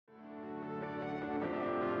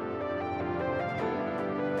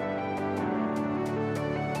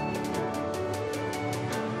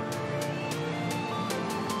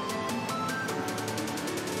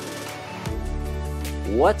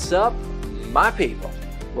What's up, my people?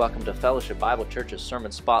 Welcome to Fellowship Bible Church's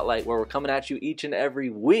Sermon Spotlight, where we're coming at you each and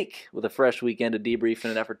every week with a fresh weekend of debrief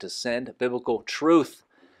in an effort to send biblical truth.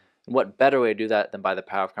 And what better way to do that than by the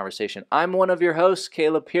power of conversation? I'm one of your hosts,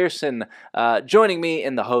 Caleb Pearson. Joining me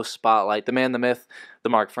in the host spotlight, the man, the myth, the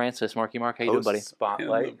Mark Francis. Mark, how you doing, buddy?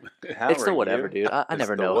 Spotlight. It's the whatever, dude. I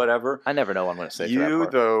never know. Whatever. I never know what I'm going to say. You, for that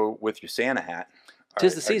part. though, with your Santa hat,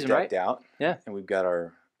 Tis the season, decked right? out. Yeah. And we've got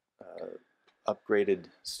our upgraded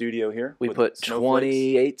studio here. We with put snowflakes.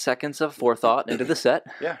 28 seconds of forethought into the set.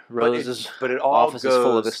 Yeah. Rose's but it all office is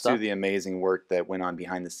full of goes this stuff. to the amazing work that went on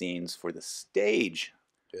behind the scenes for the stage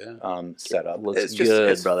setup. Looks it's just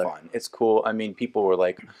good, it's brother. fun. It's cool. I mean, people were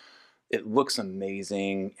like, it looks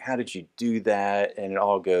amazing. How did you do that? And it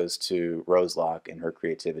all goes to Rose Locke and her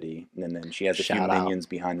creativity. And then she has a few Shout out. minions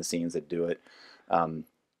behind the scenes that do it.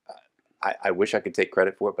 I wish I could take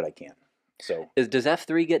credit for it, but I can't. So Does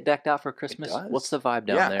F3 get decked out for Christmas? It does. What's the vibe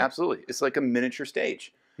down yeah, there? absolutely. It's like a miniature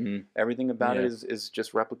stage. Mhm. Everything about Yeah. it is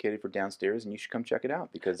just replicated for downstairs, and you should come check it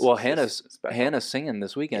out because Well, it's special. Hannah's singing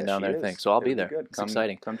this weekend Yeah, down she there, I is. think, so I'll be It'll there. good. It's Come,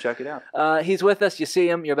 exciting. Come check it out. He's with us. You see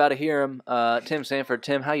him. You're about to hear him. Tim Sanford.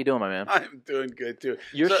 Tim, how you doing, my man? I'm doing good too.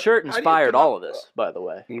 Your So, shirt how do you inspired come all up- of this, by the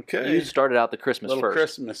way. Okay. You started out the Christmas Little first.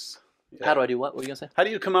 Christmas. Yeah. How do I do what? What were you going to say? How do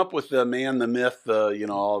you come up with the man, the myth,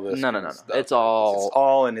 all this? No. kind of stuff? It's all... It's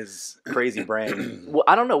all in his crazy brain. Well,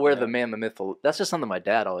 I don't know where Yeah. the man, the myth, that's just something my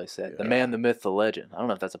dad always said. The Yeah. man, the myth, the legend. I don't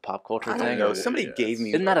know if that's a pop culture I thing. don't know. Or, Somebody Yeah, gave me.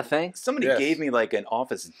 isn't that a thing? Somebody Yes. gave me like an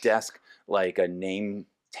office desk, like a name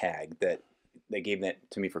tag that they gave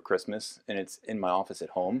that to me for Christmas, and it's in my office at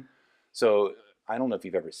home. So I don't know if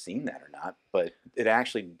you've ever seen that or not, but it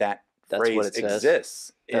actually that That's phrase what it says.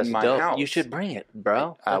 exists That's in my dope. house. You should bring it,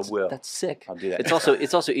 bro. I That's- will. That's sick. I'll do that. It's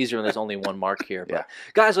also easier when there's only one Mark here. But Yeah.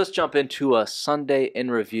 guys, let's jump into a Sunday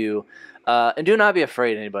in review, and do not be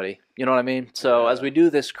afraid, anybody. You know what I mean? So Yeah. as we do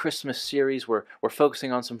this Christmas series, we're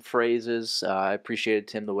focusing on some phrases. I appreciated,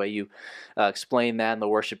 Tim, the way you explained that and the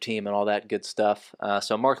worship team and all that good stuff.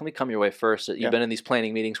 So Mark, let me come your way first. You've Yeah. been in these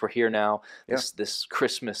planning meetings. We're here now. Yeah. This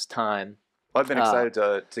Christmas time. Well, I've been excited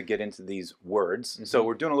to get into these words. Mm-hmm. So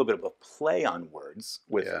we're doing a little bit of a play on words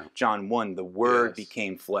with Yeah. John 1. The Word Yes.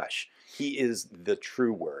 became flesh. He is the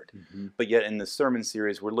true Word. Mm-hmm. But yet in the sermon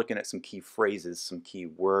series, we're looking at some key phrases, some key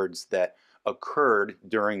words that occurred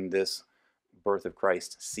during this birth of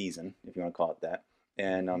Christ season, if you want to call it that.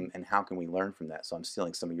 And how can we learn from that? So I'm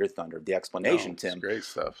stealing some of your thunder, the explanation, It's Tim. great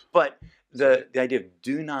stuff. But the idea of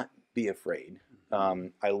do not be afraid.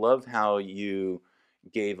 I love how you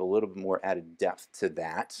gave a little bit more added depth to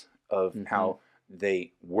that of how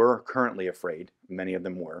they were currently afraid. Many of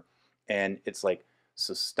them were. And it's like,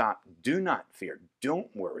 so stop. Do not fear. Don't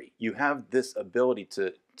worry. You have this ability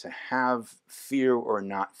to have fear or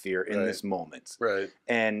not fear in Right. this moment. Right.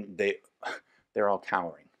 And they're all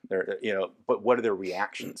cowering. They're but what are their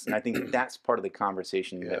reactions? And I think that's part of the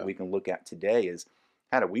conversation that Yeah. we can look at today is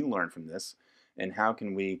how do we learn from this, and how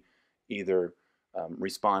can we either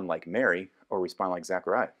respond like Mary or respond like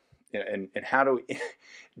Zechariah, and how do we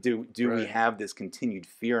do we Right. have this continued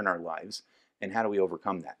fear in our lives, and how do we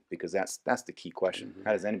overcome that? Because that's the key question.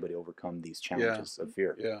 How does anybody overcome these challenges of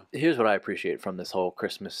fear? Yeah. Here's what I appreciate from this whole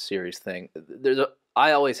Christmas series thing.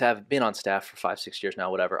 I always have been on staff for 5-6 years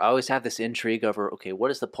now, whatever. I always have this intrigue over, okay,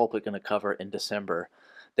 what is the pulpit going to cover in December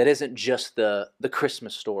that isn't just the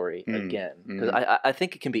Christmas story again? Because I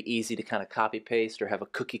think it can be easy to kind of copy paste or have a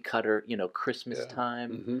cookie cutter, Christmas Yeah.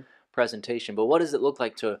 time presentation. But what does it look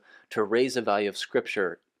like to raise the value of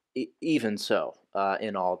Scripture, even so,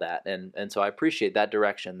 in all that? And so I appreciate that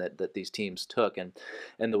direction that these teams took, and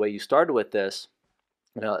the way you started with this.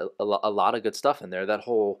 A lot of good stuff in there. That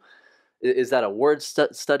whole, is that a word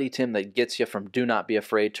study, Tim, that gets you from do not be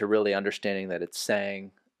afraid to really understanding that it's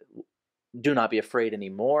saying do not be afraid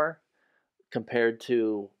anymore compared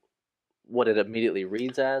to what it immediately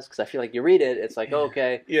reads as? Because I feel like you read it, it's like, oh,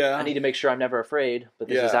 okay, Yeah. I need to make sure I'm never afraid. But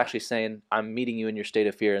this is Yeah. actually saying I'm meeting you in your state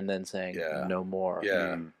of fear and then saying Yeah. no more.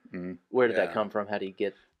 Yeah. Where did that Yeah. come from? How do you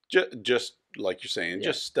get... Just like you're saying, Yeah.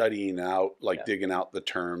 just studying out, Yeah. digging out the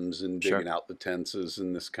terms and Sure. digging out the tenses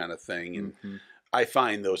and this kind of thing. And Mhm. I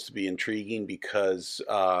find those to be intriguing because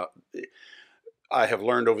I have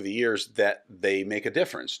learned over the years that they make a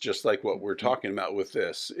difference, just like what we're talking about with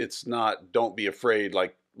this. It's not don't be afraid,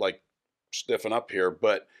 like stiffen up here,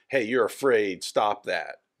 but hey, you're afraid, stop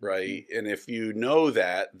that, right? And if you know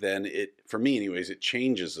that, then it, for me anyways, it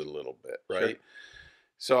changes a little bit, right? Sure.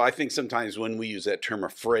 So I think sometimes when we use that term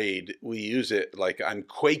afraid, we use it like I'm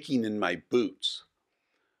quaking in my boots.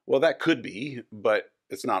 Well, that could be, but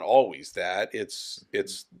it's not always that. It's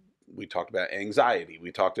we talked about anxiety.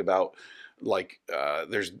 We talked about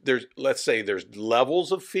there's let's say there's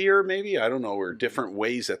levels of fear, maybe, I don't know, or different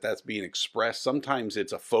ways that that's being expressed. Sometimes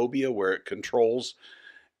it's a phobia where it controls,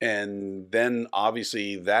 and then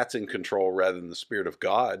obviously that's in control rather than the Spirit of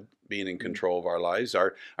God being in control of our lives.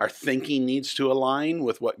 Our thinking needs to align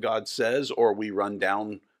with what God says, or we run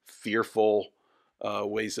down fearful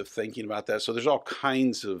ways of thinking about that. So there's all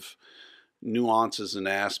kinds of nuances and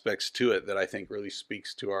aspects to it that I think really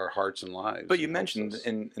speaks to our hearts and lives. But you mentioned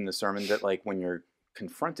in the sermon that, like, when you're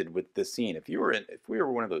confronted with this scene, if we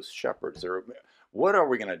were one of those shepherds, or what are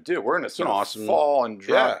we going to do? We're going to sort of fall and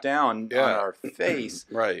drop down on our face.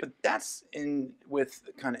 Right. But that's with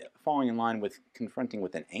kind of falling in line with confronting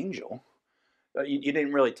with an angel. You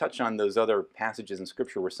didn't really touch on those other passages in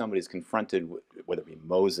Scripture where somebody's confronted, whether it be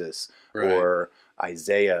Moses or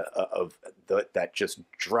Isaiah, that just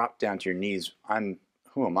drop down to your knees.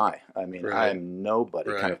 Who am I? I mean, I'm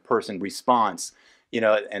nobody kind of person response,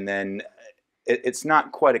 and then it's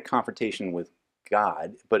not quite a confrontation with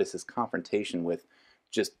God, but it's this confrontation with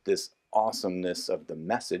just this awesomeness of the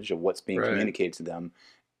message of what's being communicated to them.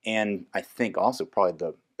 And I think also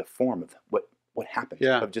probably the form of what happened,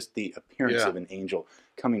 of just the appearance of an angel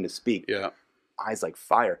coming to speak. Eyes like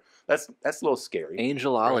fire. That's a little scary.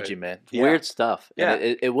 Angelology, man. Weird stuff. Yeah.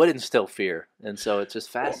 And it would instill fear. And so it's just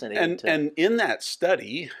fascinating. And in that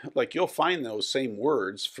study, like, you'll find those same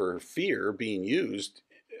words for fear being used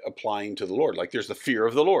applying to the Lord. Like, there's the fear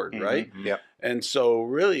of the Lord, right? Yeah. And so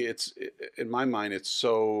really it's, in my mind, it's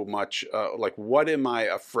so much like, what am I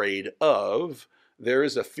afraid of? There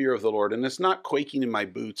is a fear of the Lord, and it's not quaking in my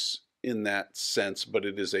boots in that sense, but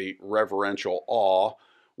it is a reverential awe.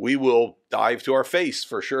 We will dive to our face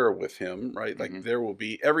for sure with him, right? Like, there will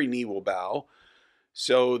be, every knee will bow.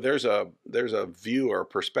 So there's a view or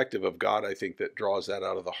perspective of God, I think, that draws that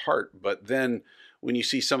out of the heart. But then when you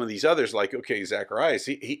see some of these others, like, okay, Zacharias,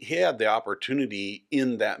 he had the opportunity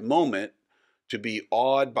in that moment to be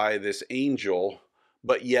awed by this angel,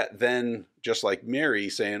 but yet then, just like Mary,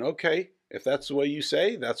 saying, okay, if that's the way you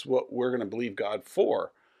say, that's what we're going to believe God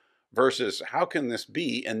for. Versus, how can this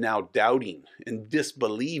be? And now doubting and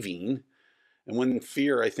disbelieving. And when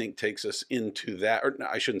fear, I think, takes us into that, or no,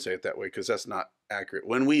 I shouldn't say it that way because that's not accurate.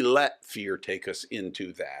 When we let fear take us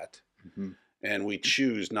into that, and we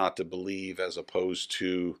choose not to believe as opposed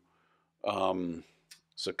to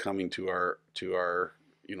succumbing to our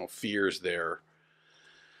fears there,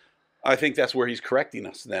 I think that's where he's correcting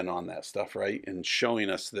us then on that stuff, right? And showing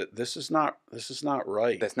us that this is not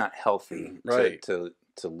right. That's not healthy, right?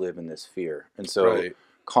 To live in this fear. And so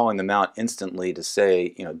calling them out instantly to say,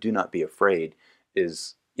 do not be afraid,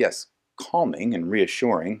 is, yes, calming and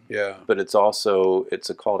reassuring. Yeah. But it's also,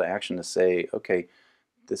 it's a call to action to say, okay,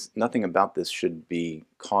 nothing about this should be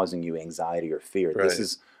causing you anxiety or fear. This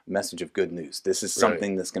is a message of good news. This is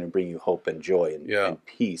something that's going to bring you hope and joy and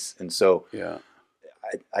peace. And so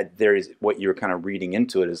there is, what you're kind of reading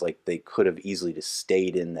into it is like, they could have easily just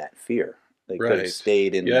stayed in that fear. They could have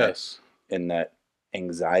stayed in that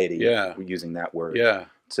anxiety, using that word,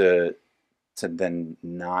 to then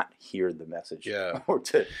not hear the message, or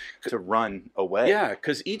to run away. Yeah,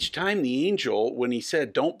 because each time the angel, when he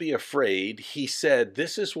said, don't be afraid, he said,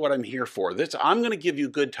 this is what I'm here for. I'm going to give you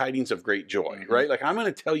good tidings of great joy, right? Like, I'm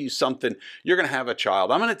going to tell you something. You're going to have a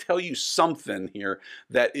child. I'm going to tell you something here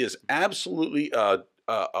that is absolutely a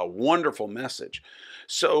wonderful message.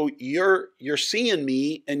 So you're seeing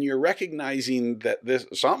me, and you're recognizing that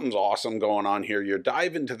something's awesome going on here. You're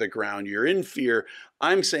diving to the ground. You're in fear.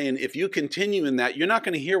 I'm saying, if you continue in that, you're not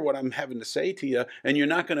going to hear what I'm having to say to you, and you're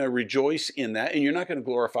not going to rejoice in that, and you're not going to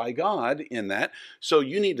glorify God in that. So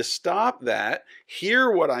you need to stop that,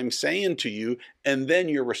 hear what I'm saying to you, and then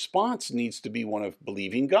your response needs to be one of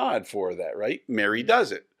believing God for that, right? Mary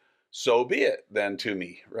does it. So be it then to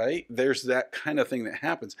me, right? There's that kind of thing that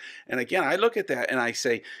happens. And again, I look at that and I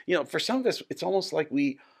say, for some of us, it's almost like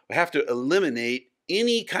we have to eliminate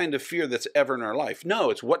any kind of fear that's ever in our life. No,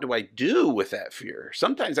 it's, what do I do with that fear?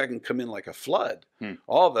 Sometimes I can come in like a flood.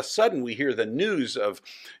 All of a sudden we hear the news of,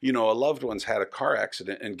 a loved one's had a car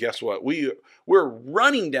accident, and guess what? We're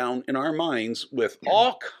running down in our minds with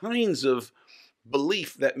all kinds of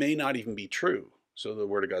belief that may not even be true. So the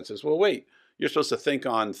Word of God says, well, wait. You're supposed to think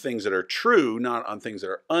on things that are true, not on things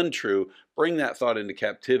that are untrue. Bring that thought into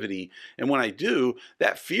captivity. And when I do,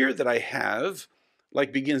 that fear that I have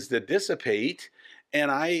begins to dissipate,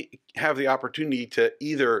 and I have the opportunity to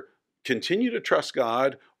either continue to trust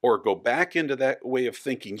God or go back into that way of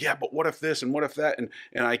thinking, yeah, but what if this and what if that? And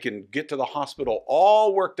I can get to the hospital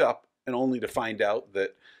all worked up, and only to find out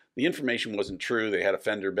that the information wasn't true. They had a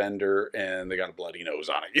fender bender and they got a bloody nose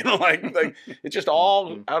on it. Like it's just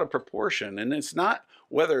all out of proportion. And it's not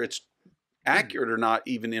whether it's accurate or not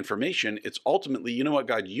even information. It's ultimately, you know what,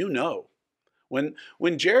 God, you know. When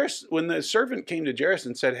the servant came to Jairus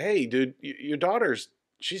and said, "Hey, dude, your daughter's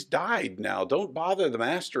she's died now. Don't bother the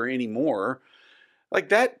master anymore." Like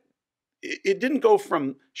that, it didn't go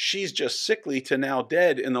from she's just sickly to now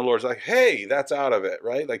dead, and the Lord's like, "Hey, that's out of it,"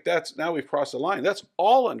 right? Like that's now we've crossed the line. That's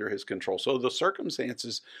all under his control. So the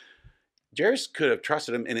circumstances, Jairus could have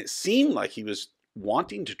trusted him, and it seemed like he was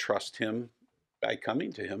wanting to trust him by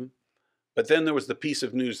coming to him. But then there was the piece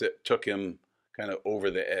of news that took him kind of over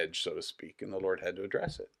the edge, so to speak, and the Lord had to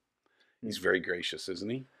address it. He's very gracious, isn't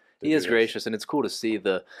he? He is gracious, and it's cool to see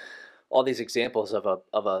all these examples of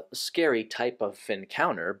a scary type of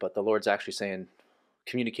encounter, but the Lord's actually saying,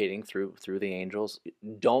 communicating through the angels,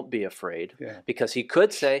 don't be afraid. Yeah. Because he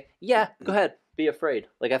could say, yeah, go ahead, be afraid.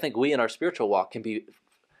 Like I think we in our spiritual walk can be,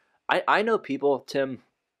 I know people, Tim,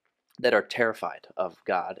 that are terrified of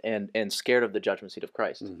God and scared of the judgment seat of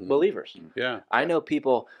Christ. Believers. Yeah. I know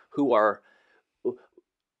people who are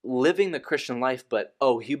living the Christian life, but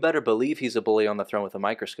you better believe he's a bully on the throne with a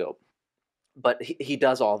microscope. But he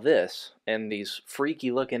does all this, and these freaky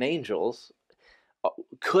looking angels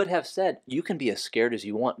could have said, you can be as scared as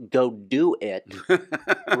you want, go do it.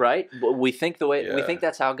 Right? We think we think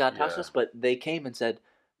that's how God taught us, but they came and said,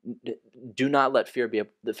 do not let fear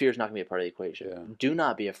the fear is not going to be a part of the equation. Yeah. Do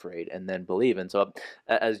not be afraid, and then believe. And so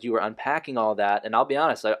as you were unpacking all that, and I'll be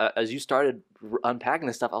honest, as you started unpacking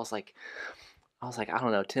this stuff, I was like, I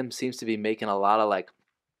don't know, Tim seems to be making a lot of like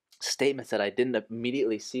statements that I didn't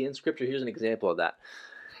immediately see in Scripture. Here's an example of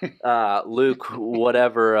that. Luke,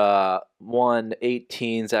 whatever,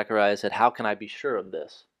 1:18, Zechariah said, how can I be sure of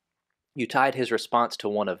this? You tied his response to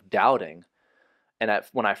one of doubting. And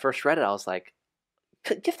when I first read it, I was like,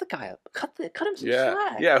 give the guy cut him some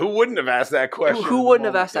slack. Yeah, who wouldn't have asked that question? Who wouldn't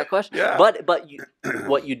have asked that question? Yeah. But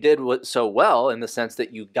what you did was so well in the sense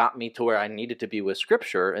that you got me to where I needed to be with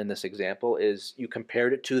Scripture in this example is you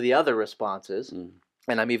compared it to the other responses.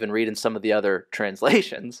 And I'm even reading some of the other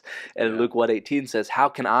translations. And Luke 1:18 says, how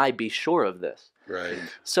can I be sure of this? Right.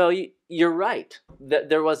 So you're right.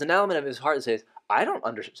 There was an element of his heart that says, I don't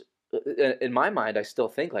understand. In my mind, I still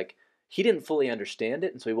think like he didn't fully understand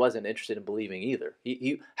it. And so he wasn't interested in believing either.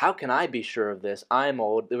 How can I be sure of this? I'm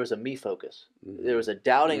old. There was a me focus. There was a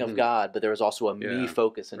doubting of God, but there was also a me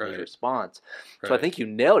focus in his response. So I think you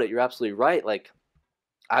nailed it. You're absolutely right. Like,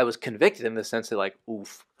 I was convicted in the sense that, like,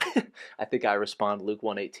 oof, I think I respond Luke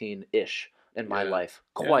 1:18-ish in my life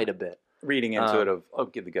quite a bit. Reading into it of,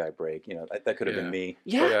 give the guy a break. That could have been me.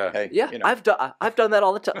 Yeah, hey, I've done that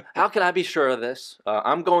all the time. How can I be sure of this?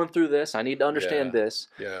 I'm going through this. I need to understand this.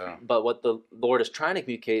 Yeah. But what the Lord is trying to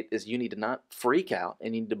communicate is you need to not freak out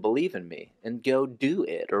and you need to believe in me and go do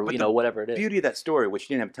it, or whatever it is. The beauty of that story, which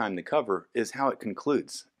you didn't have time to cover, is how it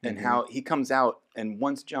concludes and how he comes out. And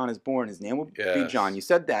once John is born, his name will be John. You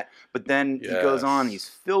said that, but then he goes on. He's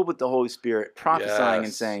filled with the Holy Spirit, prophesying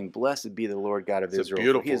and saying, "Blessed be the Lord God of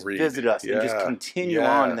Israel. He has visited us." And just continue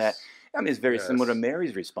on in that. I mean, it's very similar to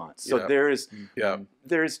Mary's response. So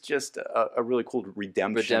there's just a really cool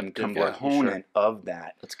redemption component of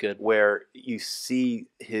that. That's good. Where you see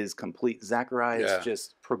his complete Zechariah's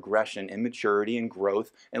just progression in maturity and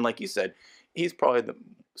growth. And like you said, he's probably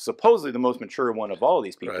supposedly the most mature one of all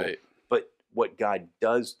these people. Right. But what God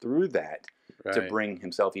does through that to bring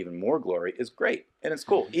himself even more glory is great. And it's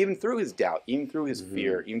cool. Even through his doubt, even through his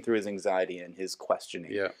fear, even through his anxiety and his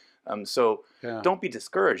questioning. Yeah. So don't be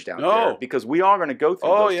discouraged out there, because we are going to go through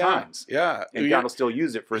those times. Yeah. And God will still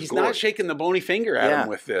use it for his glory. He's not shaking the bony finger at him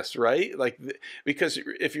with this, right? Like, because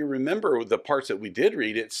if you remember the parts that we did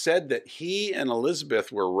read, it said that he and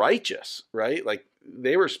Elizabeth were righteous, right? Like,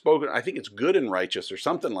 they were spoken, I think it's good and righteous or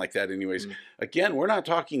something like that anyways. Again, we're not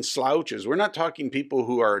talking slouches. We're not talking people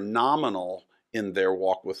who are nominal in their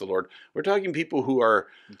walk with the Lord. We're talking people who are,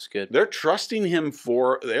 they're trusting him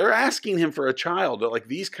they're asking him for a child. Like,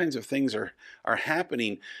 these kinds of things are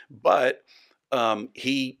happening, but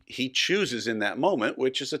he chooses in that moment,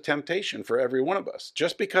 which is a temptation for every one of us.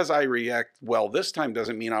 Just because I react well this time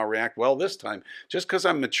doesn't mean I'll react well this time. Just because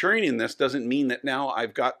I'm maturing in this doesn't mean that now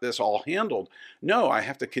I've got this all handled. No, I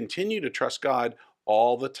have to continue to trust God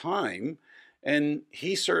all the time. And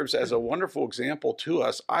he serves as a wonderful example to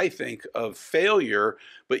us, I think, of failure,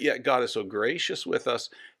 but yet God is so gracious with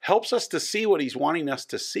us, helps us to see what he's wanting us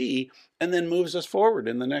to see, and then moves us forward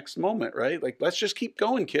in the next moment, right? Like, let's just keep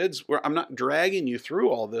going, kids. I'm not dragging you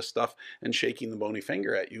through all this stuff and shaking the bony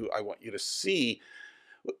finger at you. I want you to see.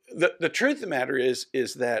 The truth of the matter is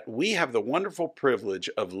that we have the wonderful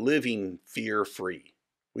privilege of living fear-free.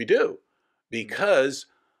 We do, because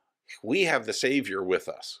we have the Savior with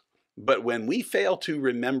us. But when we fail to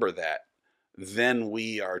remember that, then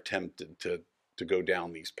we are tempted to go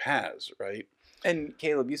down these paths, right? And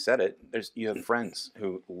Caleb, you said it. You have friends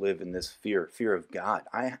who live in this fear of God.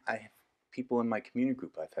 I have people in my community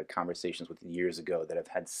group I've had conversations with years ago that have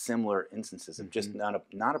had similar instances of just not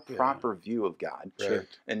a proper view of God, Right.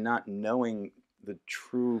 and not knowing the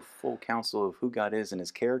true full counsel of who God is and his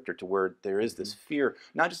character, to where there is this fear,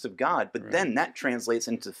 not just of God, but then that translates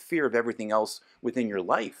into fear of everything else within your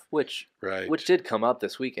life. Which did come up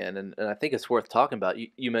this weekend, and I think it's worth talking about.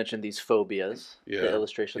 You mentioned these phobias, the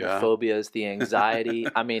illustration of the phobias, the anxiety.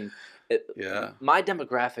 I mean, my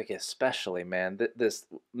demographic especially, man, this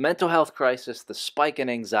mental health crisis, the spike in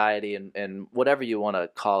anxiety, and whatever you want to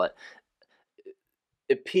call it,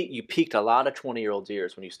 you peaked a lot of 20-year-olds'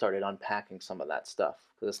 ears when you started unpacking some of that stuff.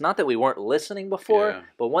 Because it's not that we weren't listening before,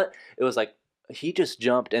 but it was like he just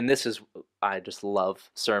jumped, and I just love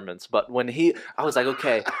sermons. But when I was like,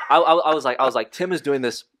 okay, I was like, Tim is doing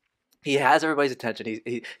this. He has everybody's attention.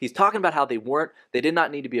 He's talking about how they did not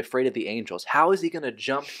need to be afraid of the angels. How is he going to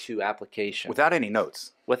jump to application without any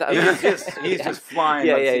notes? He's just flying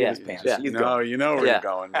by the seat of his pants. Yeah. You know where you're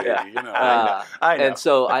going, baby. You know. I know. And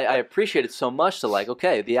so I appreciate it so much to like,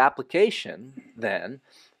 okay, the application then,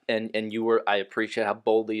 and I appreciate how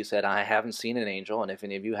boldly you said, I haven't seen an angel, and if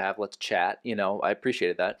any of you have, let's chat. I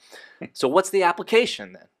appreciated that. So what's the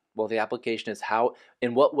application then? Well, the application is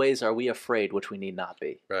in what ways are we afraid, which we need not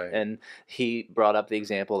be? Right. And he brought up the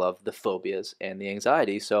example of the phobias and the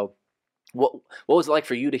anxiety. So what was it like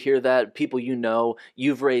for you to hear that? People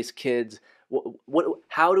you've raised kids.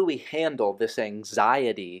 How do we handle this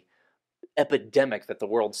anxiety epidemic that the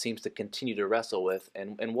world seems to continue to wrestle with?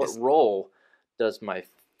 And what role does my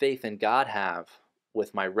faith in God have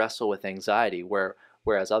with my wrestle with anxiety,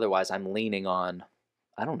 whereas otherwise I'm leaning on,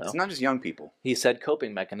 I don't know. It's not just young people. He said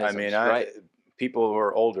coping mechanisms. I mean, right? People who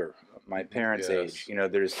are older, my parents' age.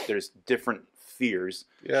 There's different fears,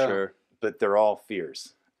 Sure, but they're all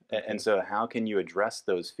fears. And so, how can you address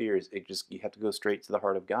those fears? You have to go straight to the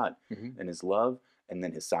heart of God and His love, and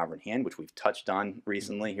then His sovereign hand, which we've touched on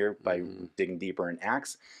recently here by digging deeper in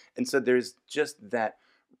Acts. And so, there's just that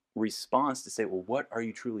response to say, well, what are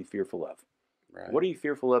you truly fearful of? Right. What are you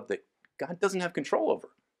fearful of that God doesn't have control over?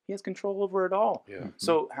 He has control over it all. Yeah.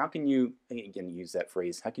 So how can you, again, use that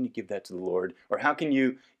phrase, how can you give that to the Lord? Or how can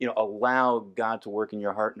you, allow God to work in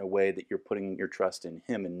your heart in a way that you're putting your trust in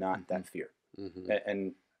Him and not that fear?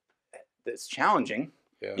 And it's challenging.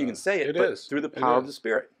 Yeah. You can say it, but through the power of the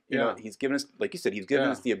Spirit. He's given us, like you said, He's given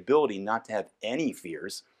us the ability not to have any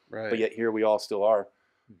fears. Right. But yet here we all still are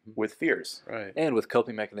with fears. Right. And with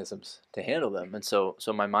coping mechanisms to handle them. And so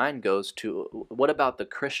my mind goes to, what about the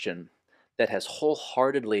Christian that has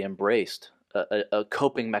wholeheartedly embraced a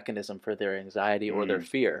coping mechanism for their anxiety or their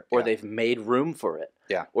fear, or they've made room for it,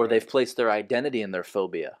 or they've placed their identity in their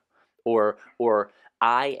phobia, or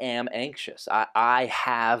I am anxious, I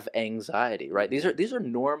have anxiety, right? These are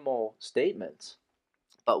normal statements,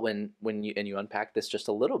 but when you unpack this just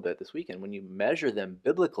a little bit this weekend, when you measure them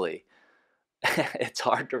biblically, it's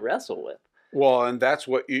hard to wrestle with. Well, and that's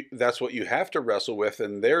what you have to wrestle with,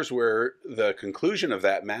 and there's where the conclusion of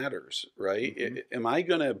that matters, right? Am I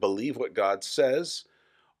going to believe what God says,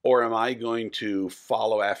 or am I going to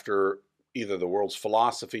follow after either the world's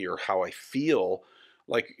philosophy or how I feel?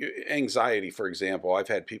 Like anxiety, for example, I've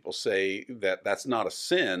had people say that that's not a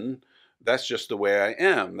sin, that's just the way I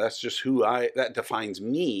am, that's just that defines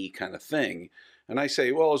me, kind of thing. And I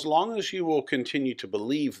say, well, as long as you will continue to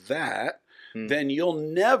believe that, then you'll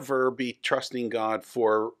never be trusting God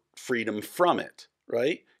for freedom from it,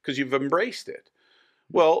 right? Because you've embraced it.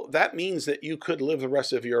 Well, that means that you could live the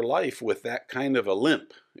rest of your life with that kind of a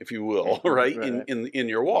limp, if you will, right? In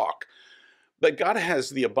your walk. But God has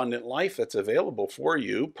the abundant life that's available for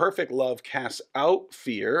you. Perfect love casts out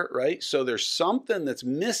fear, right? So there's something that's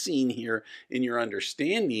missing here in your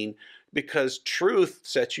understanding, because truth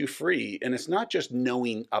sets you free. And it's not just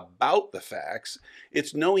knowing about the facts,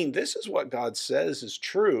 it's knowing this is what God says is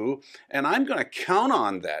true, and I'm going to count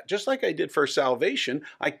on that. Just like I did for salvation,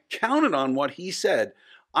 I counted on what He said.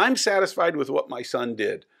 I'm satisfied with what my Son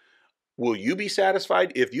did. Will you be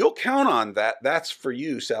satisfied? If you'll count on that, that's for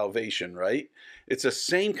you salvation, right? It's the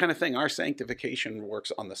same kind of thing. Our sanctification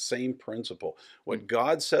works on the same principle. What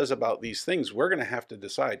God says about these things, we're going to have to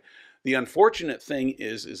decide. The unfortunate thing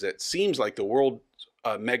is it seems like the world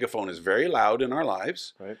megaphone is very loud in our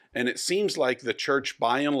lives. Right. And it seems like the church,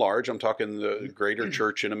 by and large, I'm talking the greater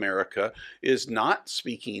church in America, is not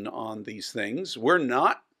speaking on these things. We're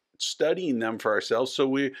not studying them for ourselves. So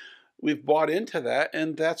we've bought into that,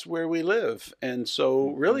 and that's where we live. And so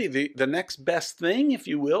really the next best thing, if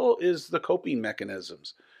you will, is the coping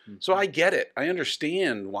mechanisms. So I get it. I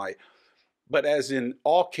understand why. But as in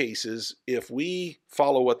all cases, if we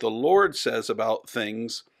follow what the Lord says about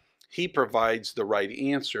things, he provides the right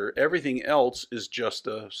answer. Everything else is just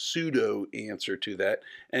a pseudo answer to that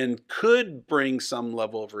and could bring some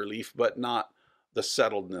level of relief, but not the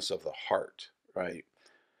settledness of the heart, right?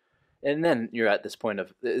 And then you're at this point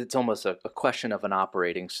of it's almost a question of an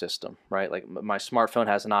operating system, right? Like my smartphone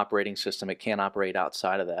has an operating system; it can't operate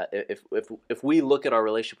outside of that. If we look at our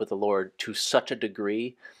relationship with the Lord to such a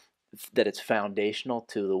degree that it's foundational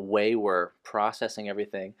to the way we're processing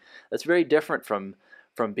everything, that's very different from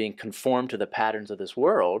being conformed to the patterns of this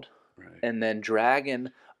world, Right. and then dragging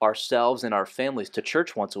ourselves and our families to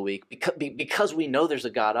church once a week because we know there's a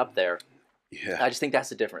God up there. Yeah. I just think that's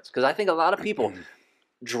the difference, because I think a lot of people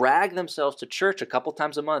drag themselves to church a couple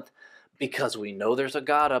times a month because we know there's a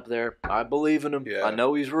God up there. I believe in him. Yeah. I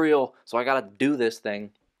know he's real. So I got to do this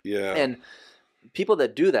thing. Yeah. And people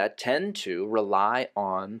that do that tend to rely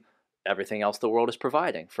on everything else the world is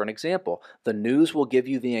providing. For an example, the news will give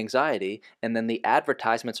you the anxiety, and then the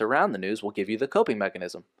advertisements around the news will give you the coping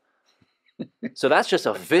mechanism. So that's just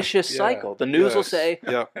a vicious Yeah. cycle. The news will Yes. say,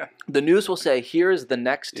 Yeah. here is the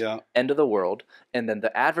next Yeah. end of the world, and then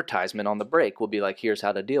the advertisement on the break will be like, here's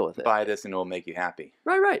how to deal with it. Buy this and it will make you happy.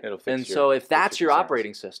 Right. It'll fix And your- so if fix that's your your concerns.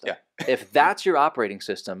 operating system, Yeah. if that's your operating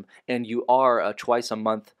system, and you are a twice a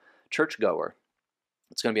month churchgoer,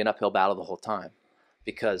 it's going to be an uphill battle the whole time.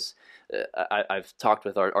 Because I've talked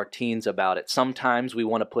with our teens about it. Sometimes we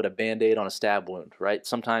want to put a Band-Aid on a stab wound, right?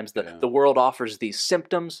 Sometimes the world offers these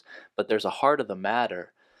symptoms, but there's a heart of the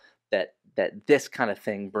matter that this kind of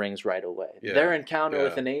thing brings right away. Yeah. Their encounter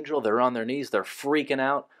with Yeah. an angel, they're on their knees, they're freaking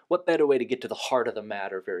out. What better way to get to the heart of the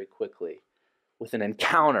matter very quickly with an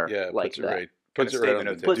encounter Yeah. like Puts it that? right. Put a Puts it right statement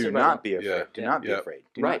on of the Puts do it right not on- be afraid. Yeah. Do not be Yep. afraid.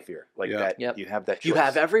 Do Right. not fear. Like Yeah. that. Yep. You have that choice. You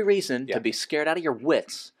have every reason Yeah. to be scared out of your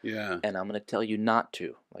wits, Yeah. and I'm going to tell you not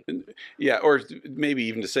to. Like, Yeah, or maybe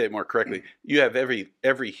even to say it more correctly, you have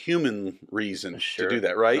every human reason Sure. to do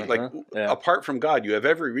that, right? Like Yeah. apart from God, you have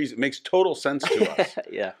every reason. It makes total sense to us.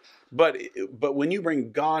 Yeah. But when you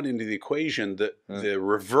bring God into the equation, the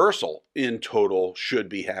reversal in total should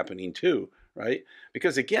be happening too, right?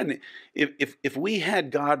 Because again, if we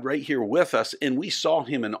had God right here with us and we saw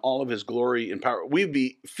him in all of his glory and power, we'd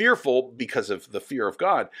be fearful because of the fear of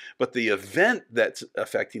God. But the event that's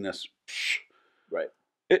affecting us, Right.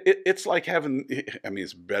 it's like having, I mean,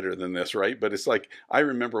 it's better than this, right? But it's like, I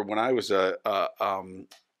remember when I was a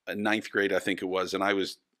ninth grade, I think it was, and I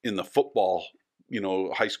was in the football,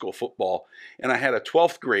 high school football, and I had a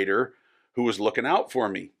 12th grader who was looking out for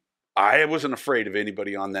me. I wasn't afraid of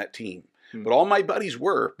anybody on that team. But all my buddies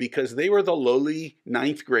were, because they were the lowly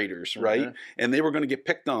ninth graders, right? And they were going to get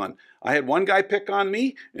picked on. I had one guy pick on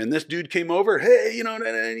me, and this dude came over, hey,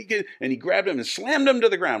 and he grabbed him and slammed him to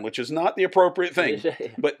the ground, which is not the appropriate thing.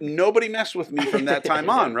 But nobody messed with me from that time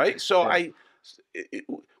on, right? So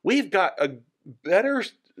we have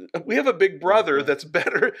a big brother that's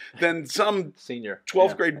better than some Senior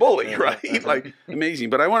 12th grade bully, right? Uh-huh. Like, amazing.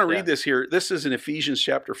 But I want to read this here. This is in Ephesians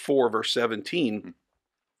chapter 4, verse 17.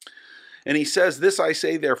 And he says, this I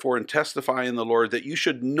say, therefore, and testify in the Lord, that you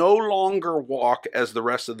should no longer walk as the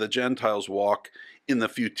rest of the Gentiles walk in the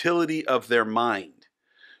futility of their mind.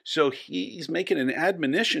 So he's making an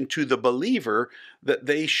admonition to the believer that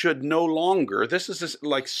they should no longer, this is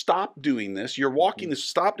like, stop doing this. You're walking this,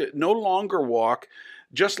 stop it, no longer walk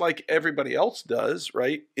just like everybody else does,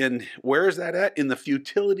 right? And where is that at? In the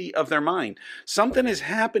futility of their mind. Something is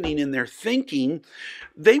happening in their thinking.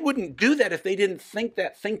 They wouldn't do that if they didn't think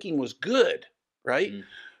that thinking was good, right?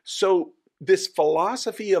 So this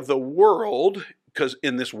philosophy of the world, because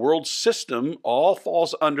in this world system, all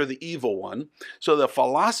falls under the evil one. So the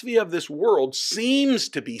philosophy of this world seems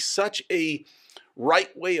to be such a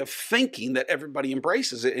right way of thinking that everybody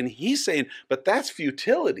embraces it. And he's saying, but that's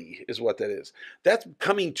futility is what that is. That's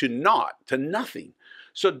coming to naught, to nothing.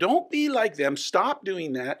 So don't be like them. Stop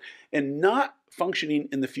doing that and not functioning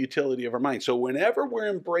in the futility of our mind. So whenever we're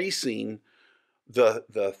embracing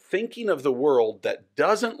the thinking of the world that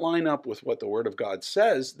doesn't line up with what the Word of God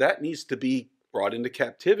says, that needs to be brought into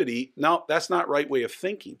captivity. No, that's not right way of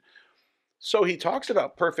thinking. So he talks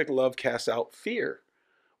about perfect love casts out fear.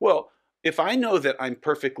 Well, if I know that I'm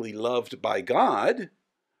perfectly loved by God,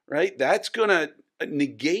 right, that's going to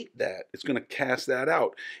negate that. It's going to cast that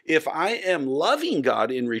out. If I am loving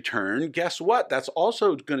God in return, guess what? That's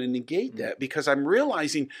also going to negate that, because I'm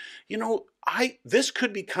realizing, this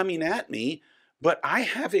could be coming at me, but I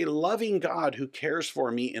have a loving God who cares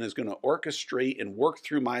for me and is going to orchestrate and work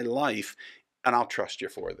through my life, and I'll trust you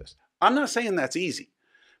for this. I'm not saying that's easy,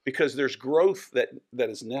 because there's growth that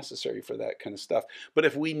is necessary for that kind of stuff. But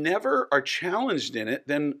if we never are challenged in it,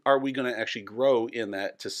 then are we going to actually grow in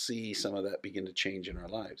that to see some of that begin to change in our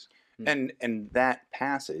lives? And that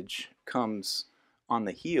passage comes on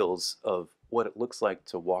the heels of what it looks like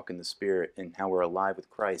to walk in the Spirit and how we're alive with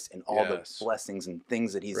Christ and all the blessings and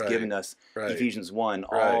things that He's given us. Ephesians 1,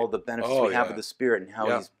 all the benefits we have of the Spirit and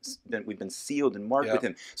how we've been sealed and marked with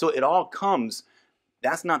Him. So it all comes.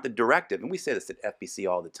 That's not the directive, and we say this at FBC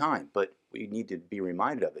all the time, but we need to be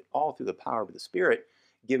reminded of it all through the power of the Spirit,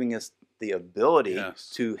 giving us the ability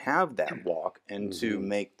to have that walk and to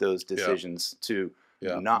make those decisions to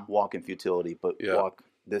not walk in futility, but walk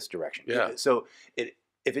this direction. So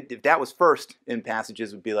if that was first in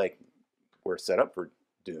passages, it would be like, we're set up for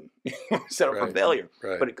doom, set up for failure.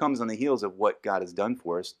 But it comes on the heels of what God has done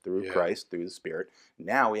for us through Christ, through the Spirit.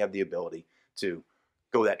 Now we have the ability to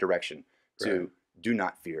go that direction, to do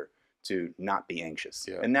not fear, to not be anxious.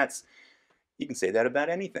 And that's, you can say that about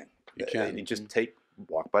anything. You can. You just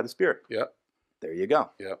walk by the Spirit. There you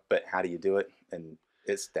go. But how do you do it? And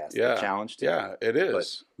that's the challenge too. It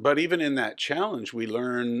is. But even in that challenge, we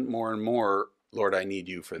learn more and more, Lord, I need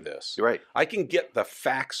you for this. You're right. I can get the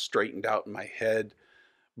facts straightened out in my head,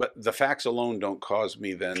 but the facts alone don't cause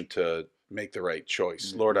me then to make the right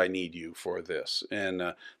choice. Lord, I need you for this.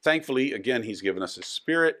 And thankfully, again, He's given us His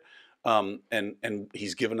Spirit. And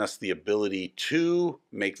He's given us the ability to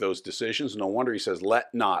make those decisions. No wonder He says,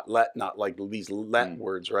 let not, like these let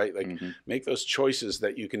words, right? Like make those choices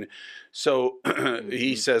that you can. So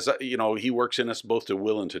He says, He works in us both to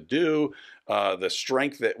will and to do. The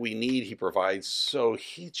strength that we need, He provides. So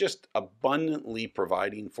He's just abundantly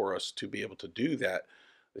providing for us to be able to do that.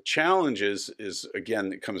 The challenge is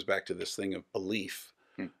again, it comes back to this thing of belief.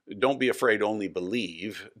 Don't be afraid, only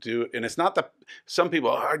believe. And it's not some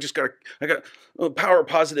people, I got power of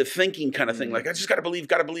positive thinking kind of thing. Like, I just got to believe,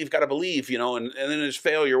 and then there's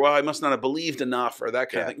failure. Well, I must not have believed enough or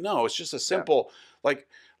that kind of thing. No, it's just a simple, like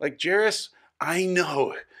Jairus, I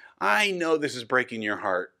know this is breaking your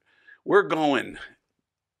heart. We're going,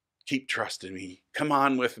 keep trusting me. Come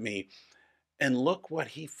on with me. And look what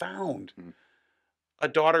he found. A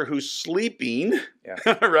daughter who's sleeping,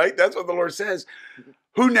 right? That's what the Lord says,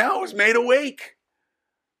 who now is made awake.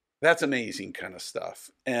 That's amazing kind of stuff.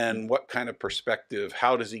 And what kind of perspective,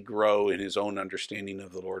 how does he grow in his own understanding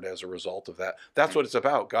of the Lord as a result of that? That's what it's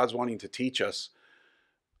about. God's wanting to teach us,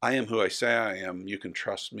 I am who I say I am. You can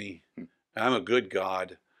trust me. I'm a good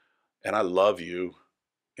God, and I love you,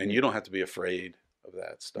 and you don't have to be afraid of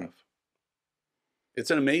that stuff.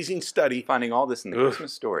 It's an amazing study. Finding all this in the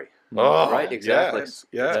Christmas story. Oh, right, exactly. Yes.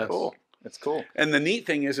 That's cool. That's cool. And the neat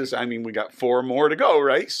thing is we got 4 more to go,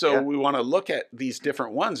 right? So we want to look at these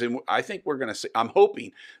different ones. And I think we're going to see, I'm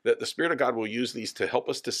hoping that the Spirit of God will use these to help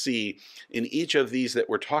us to see in each of these that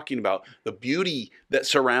we're talking about, the beauty that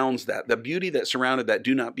surrounds that, the beauty that surrounded that,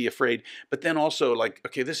 do not be afraid. But then also like,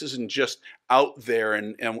 okay, this isn't just out there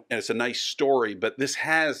and it's a nice story, but this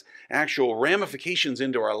has actual ramifications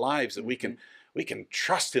into our lives that we can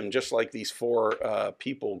trust him just like these 4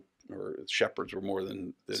 people or shepherds were more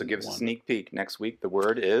than so give us one. A sneak peek. Next week, the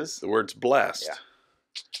word's blessed. Yeah.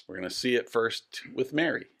 We're going to see it first with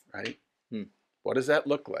Mary, right? What does that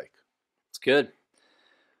look like? It's good.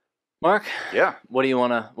 Mark? Yeah. What do you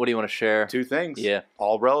want to share? 2 things. Yeah.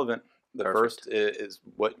 All relevant. The Perfect. First is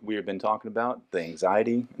what we've been talking about, the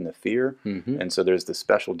anxiety and the fear. And so there's the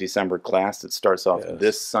special December class that starts off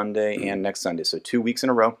this Sunday and next Sunday. So 2 weeks in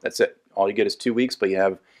a row. That's it. All you get is 2 weeks, but you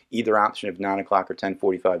have either option of 9 o'clock or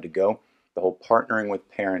 10:45 to go. The whole partnering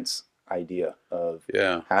with parents idea of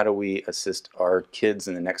how do we assist our kids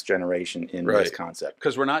in the next generation in this concept.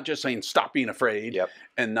 Because we're not just saying stop being afraid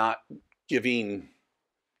and not giving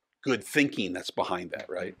good thinking that's behind that,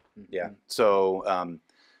 right? Yeah. So,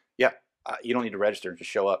 you don't need to register, just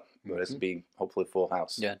show up. But this will be hopefully full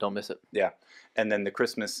house. Yeah, don't miss it. Yeah. And then the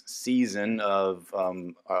Christmas season of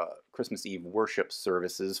Christmas Eve worship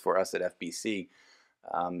services for us at FBC,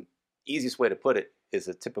 easiest way to put it is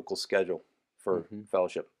a typical schedule for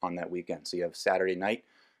fellowship on that weekend. So you have Saturday night,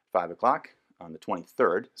 5 o'clock on the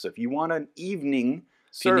 23rd. So if you want an evening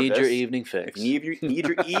service, you need your evening fix. If you need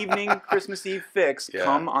your evening Christmas Eve fix,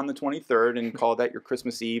 come on the 23rd and call that your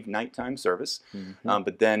Christmas Eve nighttime service.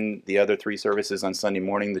 But then the other 3 services on Sunday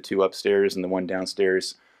morning, the 2 upstairs and the 1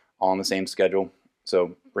 downstairs, all on the same schedule.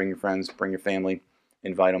 So bring your friends, bring your family,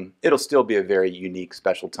 invite them. It'll still be a very unique,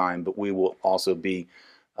 special time, but we will also be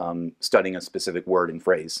studying a specific word and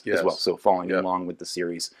phrase as well. So following along with the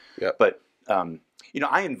series. But,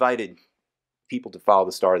 I invited people to follow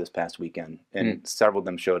the star this past weekend, and several of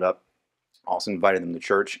them showed up. Also invited them to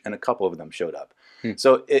church, and a couple of them showed up.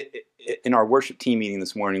 So it in our worship team meeting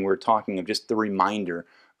this morning, we were talking of just the reminder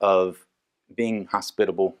of being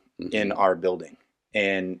hospitable in our building.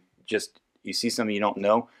 And just, you see somebody you don't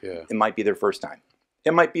know, it might be their first time.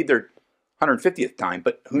 It might be their 150th time,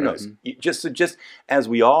 but who knows? Just as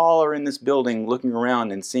we all are in this building looking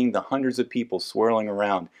around and seeing the hundreds of people swirling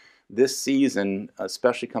around, this season,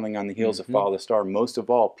 especially coming on the heels of Follow the Star, most of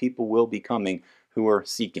all, people will be coming who are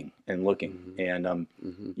seeking and looking. And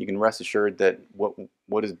you can rest assured that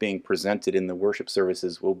what is being presented in the worship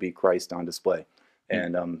services will be Christ on display.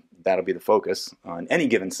 And that'll be the focus on any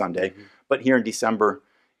given Sunday. But here in December,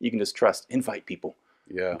 you can just trust, invite people.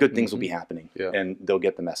 Good things will be happening, and they'll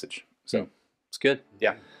get the message. So it's good.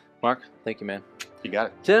 Yeah. Mark, thank you, man. You got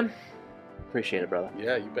it. Tim, appreciate it, brother.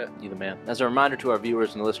 Yeah, you bet. You the man. As a reminder to our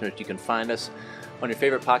viewers and listeners, you can find us on your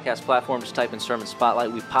favorite podcast platform. Just type in Sermon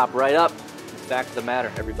Spotlight. We pop right up. The fact of the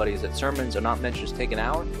matter, everybody, is that sermons are not meant to just take an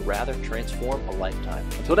hour, but rather transform a lifetime.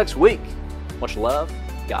 Until next week, much love.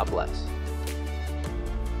 God bless.